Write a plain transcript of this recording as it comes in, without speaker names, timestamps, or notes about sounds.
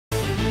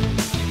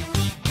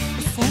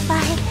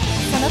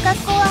学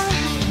校は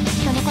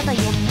人のこと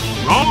言え。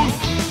ラウンド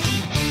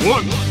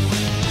1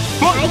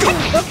 ファイト。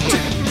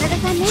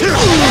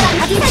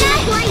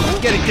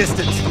 Get a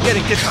distance. Get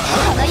a distance.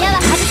 この矢は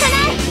外さ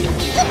ない。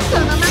そ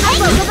のままボコ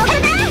ボコだ。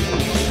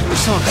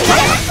Persona.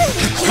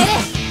 決める。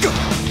ど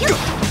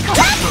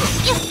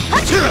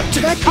っちに行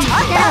った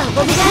らボ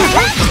コボコだ。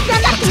頑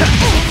張って。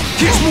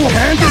 Kiss more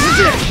hand. This is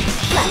it.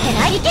 負け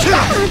ないできた。ま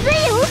ずい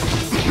よ。ち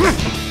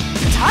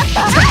ょっと。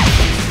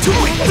 Do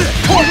it.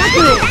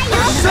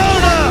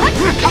 Persona.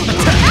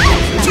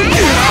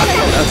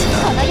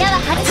 この矢は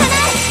外さない。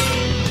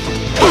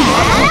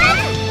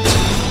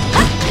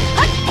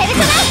ペル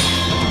ソナ。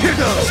 Here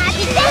goes.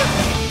 走って。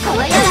こ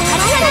の矢は外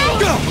さない。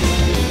 Go.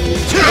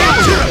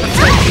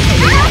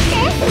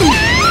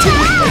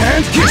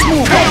 Hands. Kiss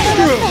more hand.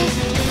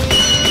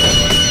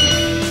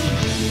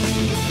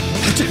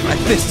 My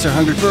fists are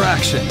hungry for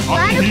action.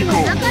 悪く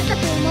もなかった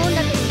と思うん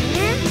だけどね。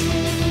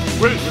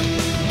ウェイ。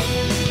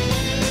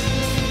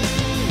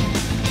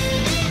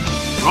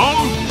ラウ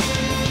ンド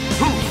2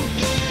 ファイ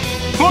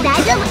ト。 大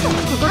丈夫。こ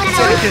こから追い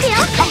つくよ。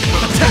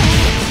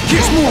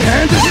 Kiss more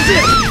hand. This is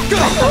it. Go. だ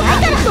か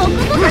らボコボ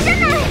コじゃ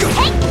ない。はい。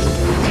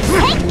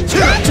はい。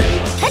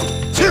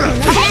す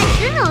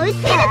ぐ追いつ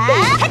けるっ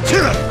て。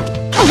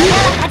この矢は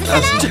外さない。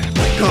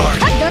 Guard.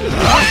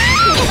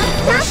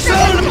 どっち？チャンスだ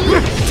よ。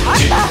ちょっ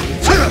と。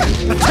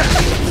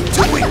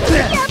 Do it. や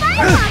ばい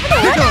よ。危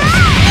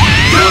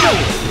ない。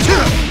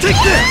 Take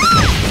this.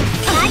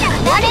 まだ終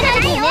われない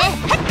よ。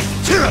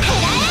閉める。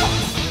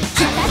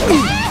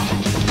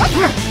外し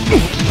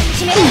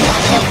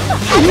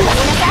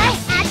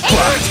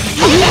なさい。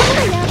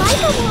やばい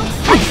と思う。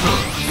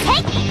はい。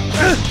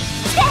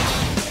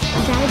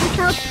だいぶ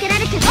差をつけら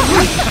れてる。急い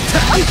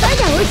で追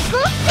いつこ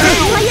う。これ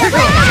はやば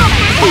い。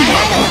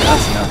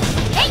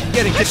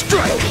 Getting a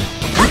strike.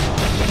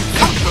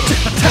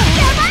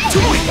 やばい。 Do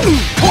it.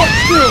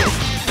 Corkscrew.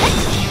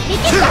 見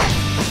てた。や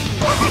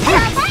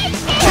ばいって。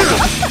は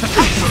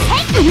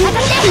い。当たって。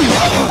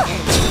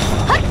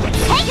はい。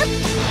は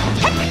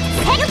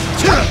い。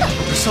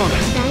Persona. だ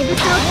いぶ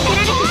差をつけ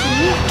られてるね。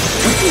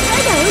急いで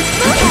追いつ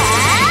こう。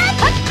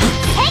は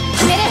い。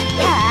決める。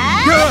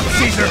 You're up,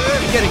 Caesar.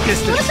 Getting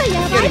distance.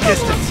 Getting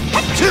distance.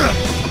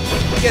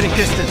 Getting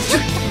distance.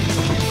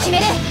 決め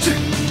る。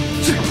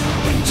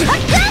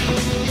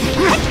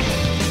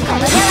この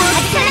矢は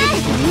外さない。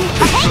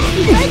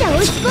急いで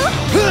追いつこう。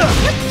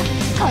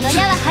この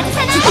矢は外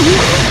さない。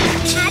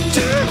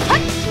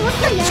もっ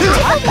とやば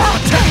いか。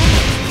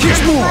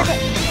 Kiss more.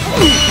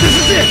 This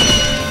is it.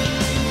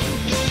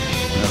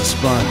 That was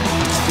fun.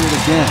 Let's do it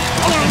again.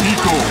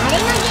 Akihiko。 あれ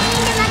が原因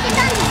で負け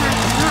たんじゃない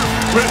かな。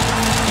ウェイ。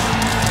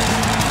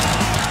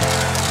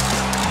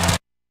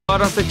終わ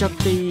らせちゃっ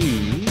てい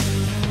い？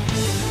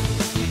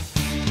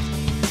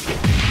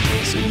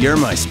 So you're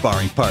my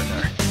sparring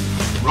partner.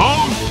 ラウ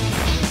ン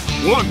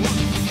ド1 フ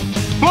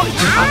ァイト。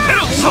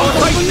そうと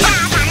言った。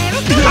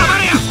黙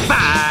れよ。バー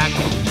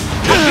カ。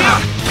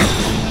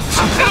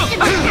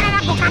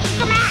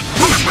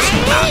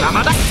まだ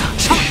まだ。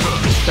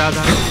下だろ。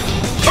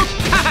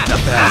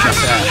 Not bad, not bad.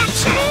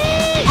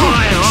 おいおい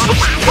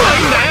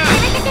んだよ。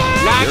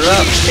ラッキー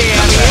してや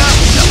るよ。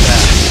 Not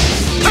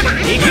bad.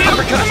 行くよ。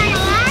 Uppercut.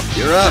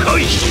 You're up. 来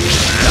い。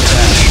 Not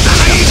bad.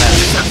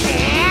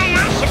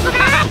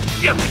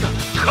 やったか。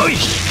来い。遅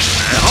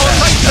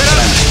いから。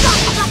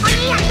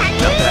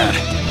 Not bad.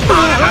 ま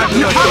だ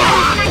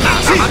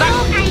まだ。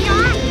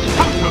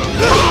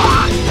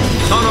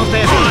その程度。お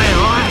いお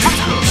い。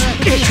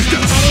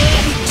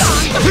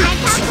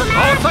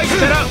遅い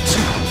から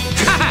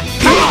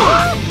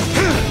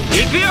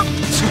行くよ。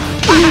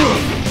おいお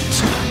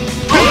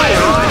い。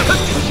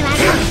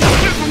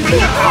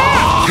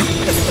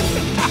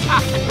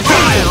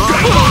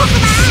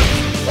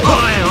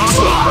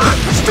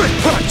Straight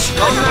punch.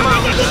 そんなもん。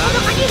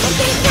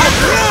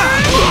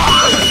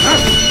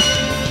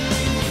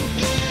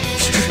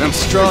 I'm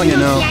strong, you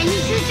know. ラ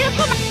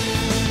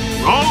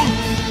ウン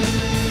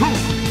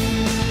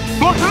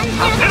ド2フ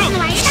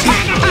ァイト。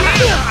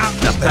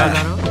 Not だ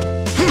bad. ろ。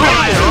おいお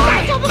い。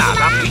まだ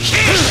いけ。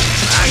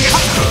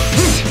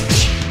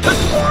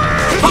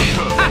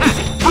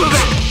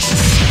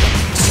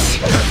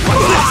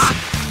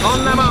そ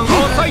んなもん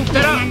遅いって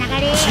ろ。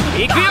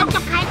行くよ。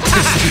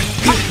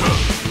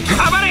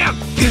かばれよ。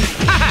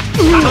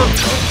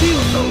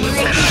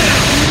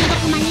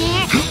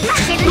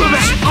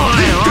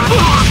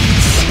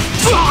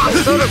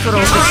そろそろ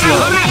落とすよ。お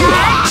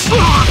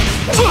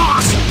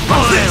い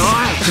おい。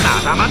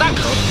まだまだ。いい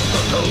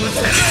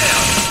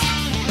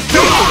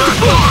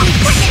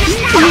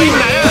んだ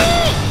よ。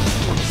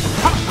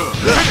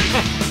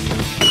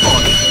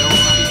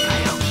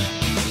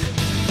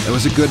 It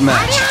was a good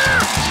match.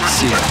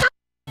 See ya.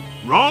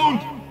 ラウン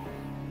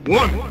ド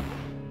1フ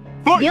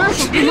ァイ両者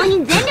とも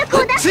に全力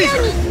を出すよう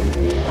に。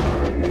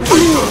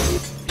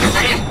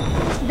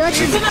どっち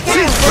に来たら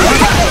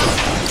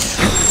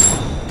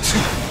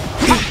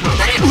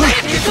What?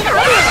 そ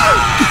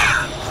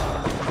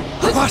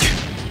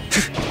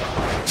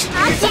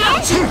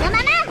のまま。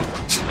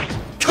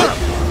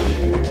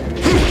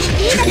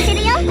いいの来て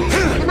るよ。そ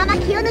のまま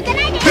気を抜か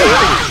ないで。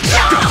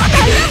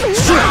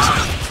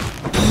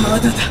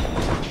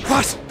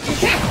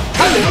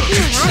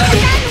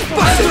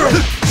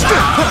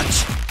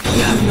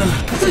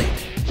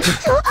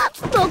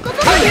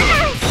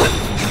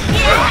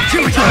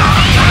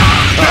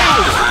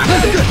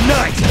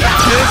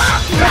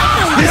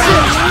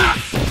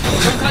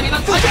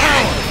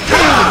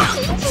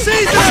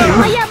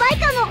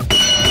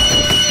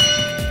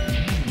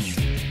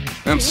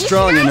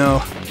strong, you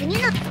know. 次の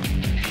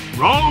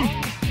Round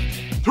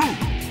 2.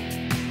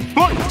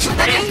 Fight!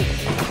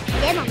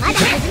 でもまだ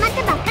始まっ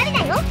たばっかりだ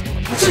よ。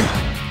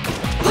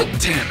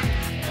 Damn.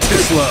 Too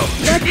slow.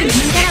 どっちに引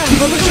いたらは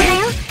ゴムゴムだ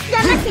よ。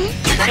頑張って。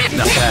 Not bad.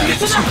 Not bad.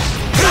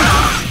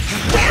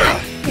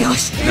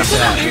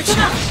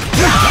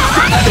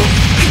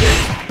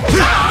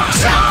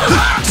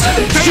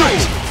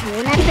 こ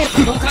うなってる。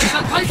ここか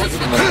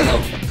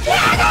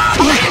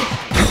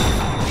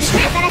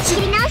ら仕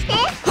切り直して。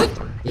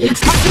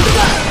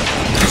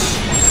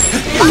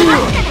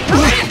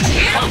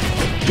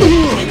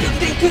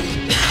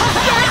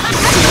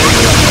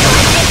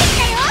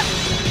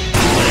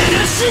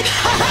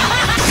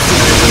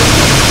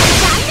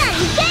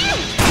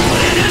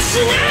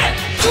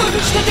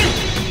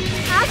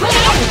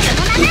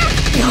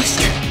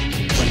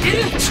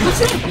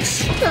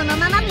 その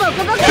ままボ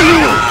コボコ。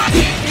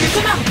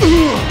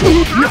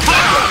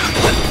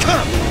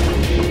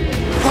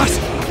 What? ス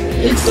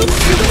ピ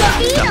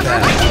ード伸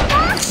ば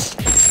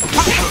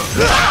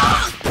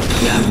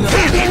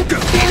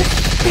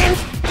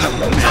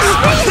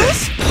してい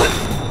こう。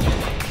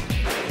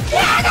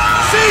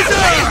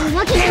 動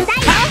きなさい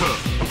よ。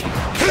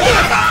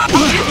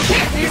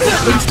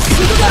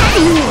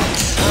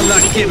 I'm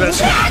not giving. 気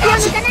を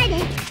抜かないで。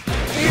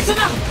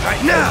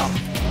 Right now.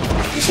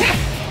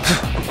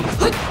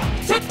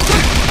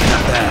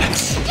 Not bad.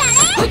 や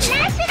れ。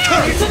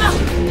ナイスだ。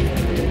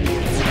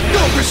 Go,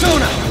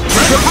 Persona.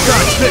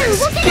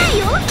 動けない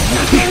よ。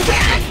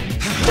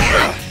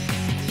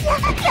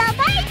やば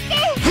いって。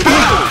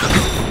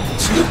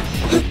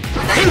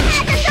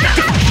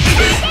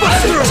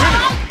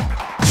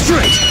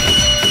 Straight.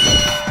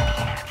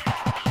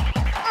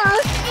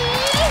 惜し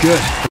い。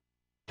 Good.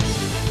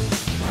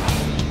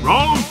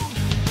 Round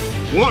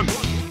 1.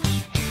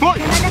 Fight!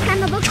 山田さん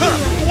のボクシングは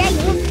早いよ。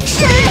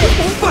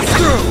 Bust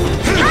through.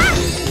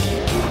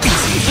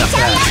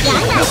 や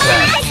んなナイス。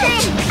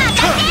当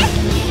たって。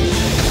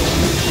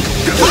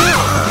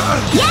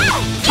や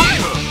っ。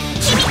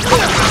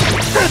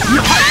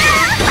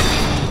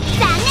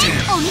残念。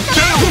お見事。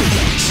こ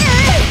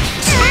っ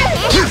ちを負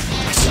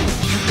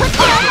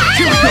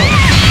けない。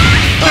逆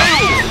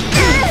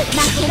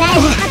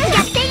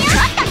転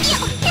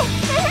よ。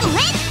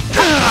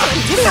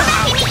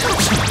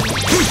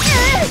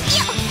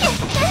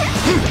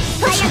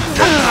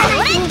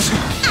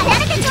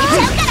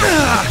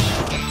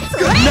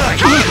Good night.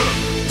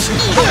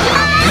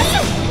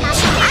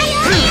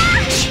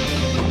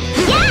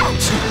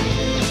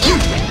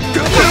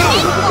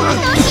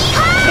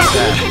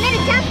 攻める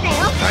チャンスだ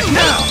よ。 Right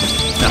now.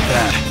 Not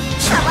bad.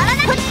 変わらな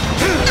く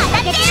当た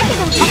ってるけ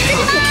ど次は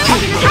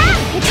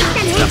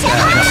Not bad.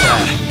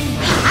 Not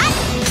bad.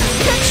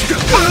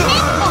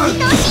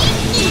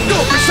 Go,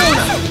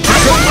 Persona.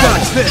 Don't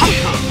dodge this.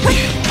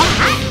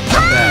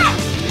 Not bad.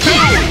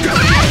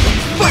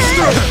 Bust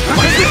through.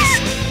 Like this.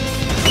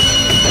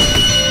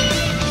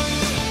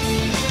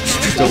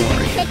 Don't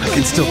worry. I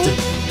can still do.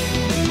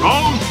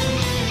 Round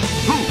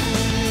 2.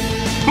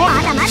 ま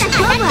Fight! だまだ勝負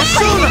はこ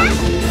れだ。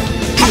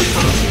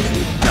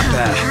 Not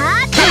bad.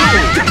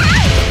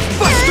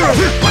 Bust through!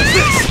 Like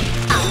this!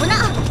 危な、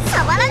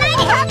触らない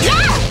で。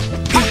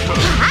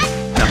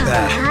 Not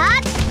bad.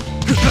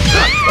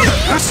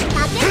 負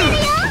けてる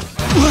よ。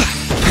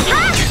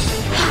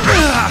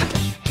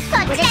こ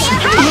っちだよ。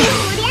盛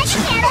り上げ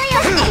てやろうよ。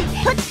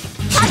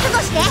覚悟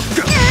して。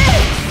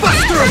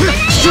 Bust through!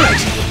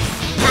 Straight!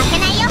 負け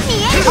ないよ。見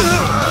える。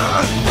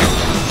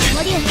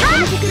森を固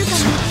めてくるかも。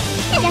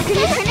逆に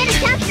攻めるチ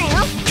ャンスだよ。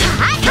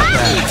行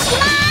き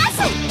ます。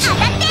当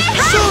たって。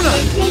 Persona!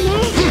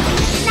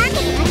 なんと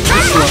かなっ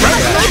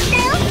た。だ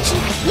よ。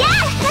や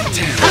あ。チ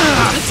ャン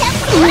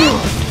ス。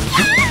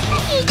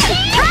いけ。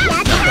や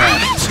った。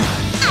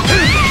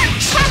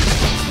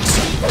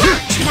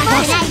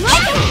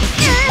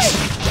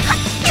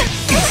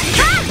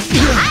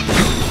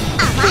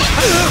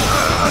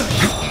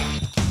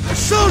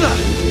 Persona!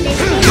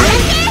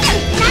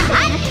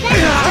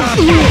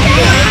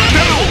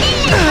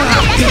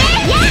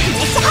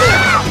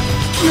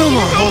 No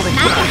more holding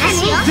back.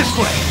 This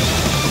way.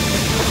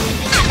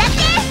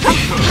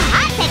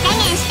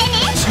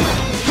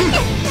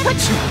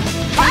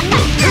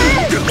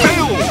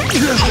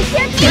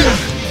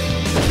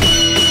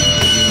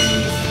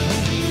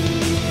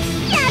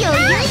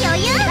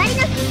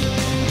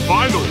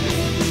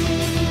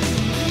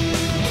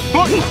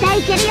 絶対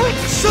いけるよ。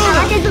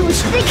慌てず落ち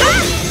着いて。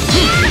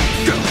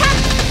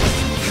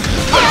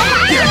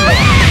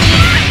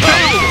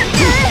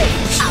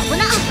危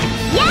な。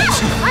やあ、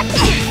待って。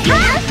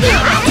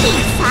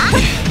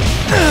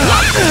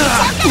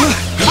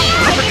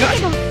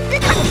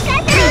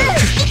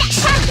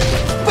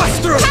Bust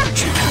through!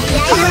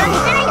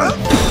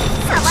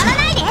 触らな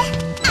いで。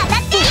当たっ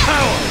て。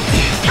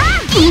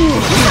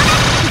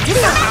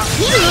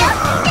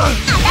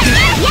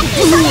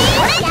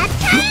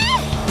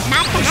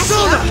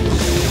 Persona!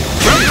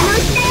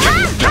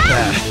 Not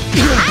bad.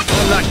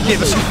 I'm not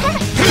giving. 立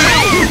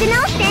て直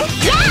して。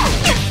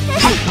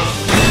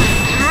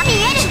見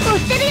える。押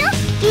してるよ。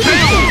いいよ。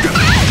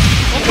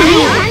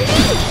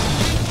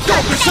 Go,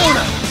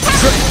 persona!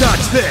 Try to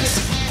dodge this!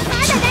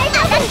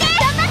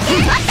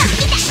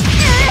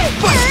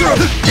 Buster!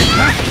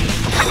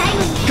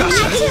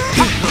 Gotcha!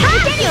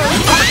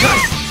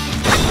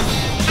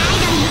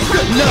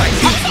 Good night!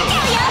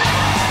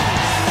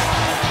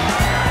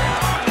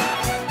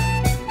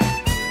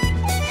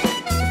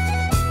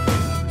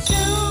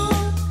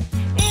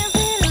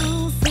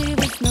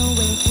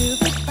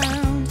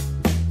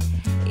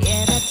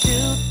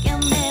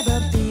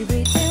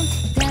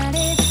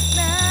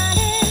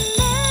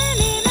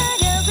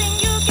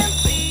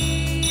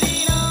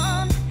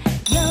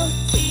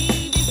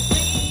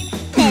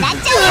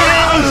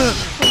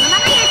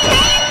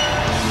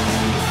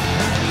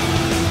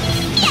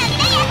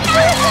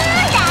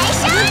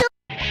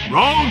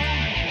 Round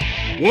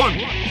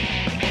 1.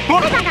 パ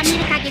パが見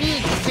る限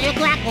り実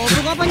力は五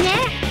分五分ね。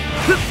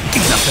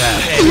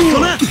ペルソ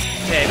ナ！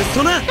ペル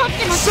ソナ！どっ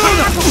ちも力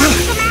が互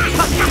角だ。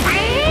頑張れ。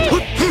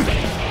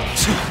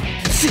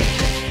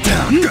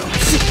Down, go!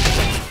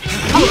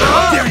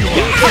 There you are!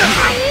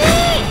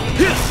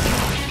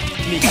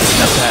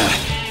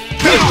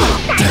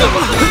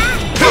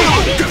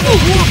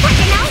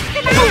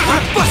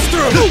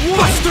 Buster!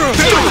 Buster!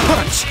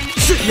 Punch!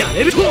 や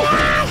れる！ Buster!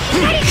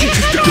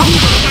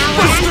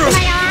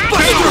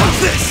 Buster!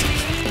 This!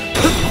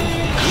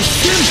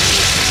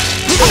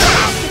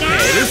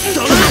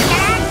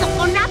 そ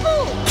こラブ。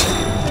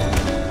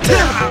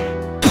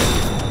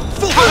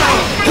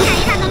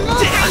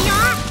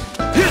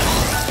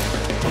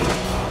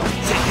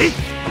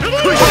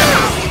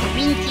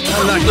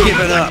I'm not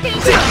giving up.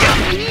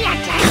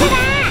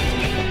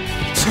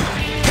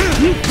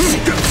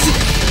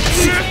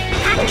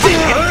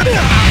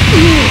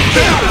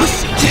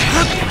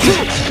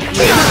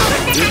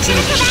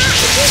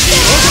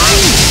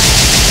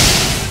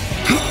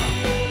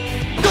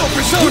 Go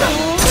persona!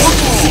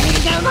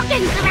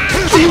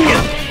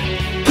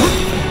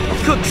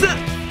 こっちだ！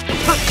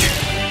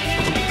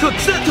こっ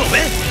ちだ！飛べ！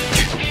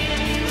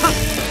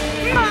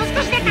もう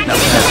少しで勝てる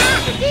から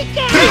いけ。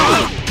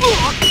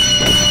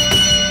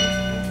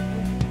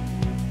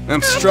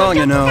 I'm strong,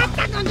 you know.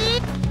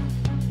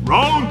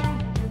 Round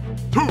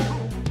 2.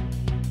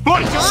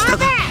 Fight!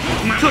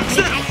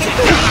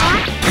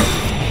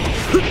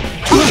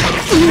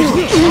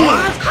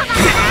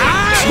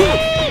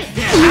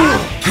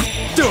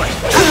 Do it!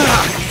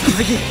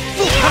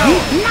 I'm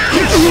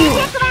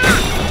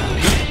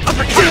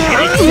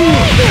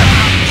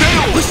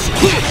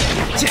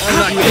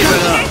not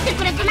giving up.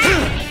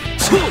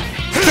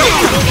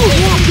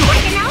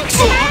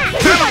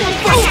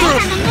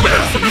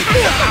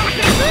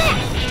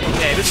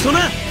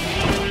 Persona!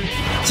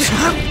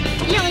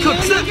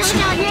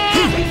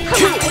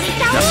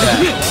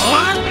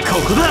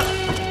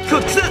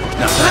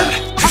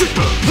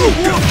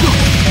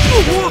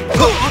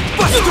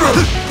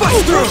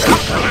 Buster!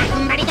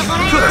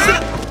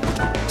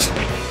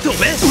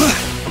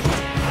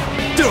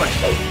 Do it!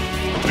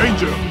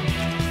 Danger!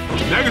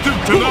 Negative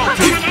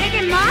penalty!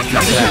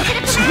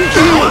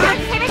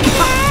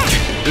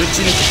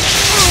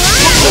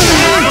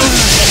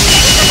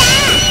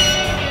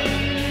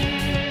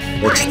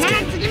 これなら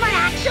次も楽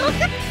勝す。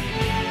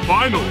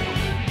 Final!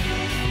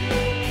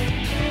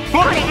 こ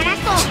れがラス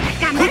ト。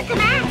頑張るク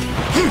マ。ど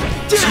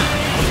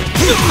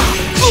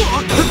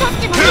っ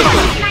ちも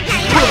仲い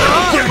い。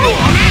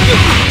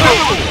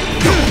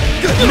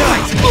 Good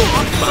night!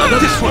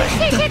 This way!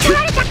 先生取ら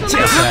れたクマ。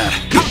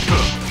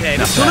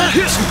 Persona!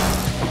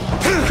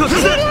 こっ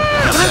ち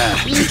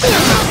だ！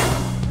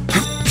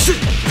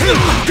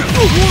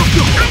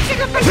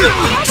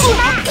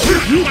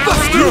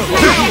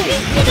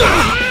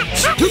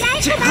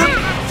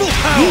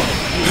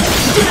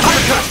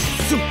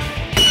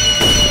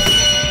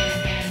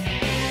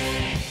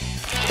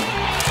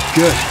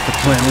 Good, the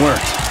plan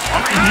worked.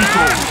 Akihiko!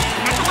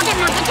 ここで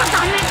負けちゃダ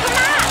メクマ。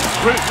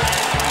Great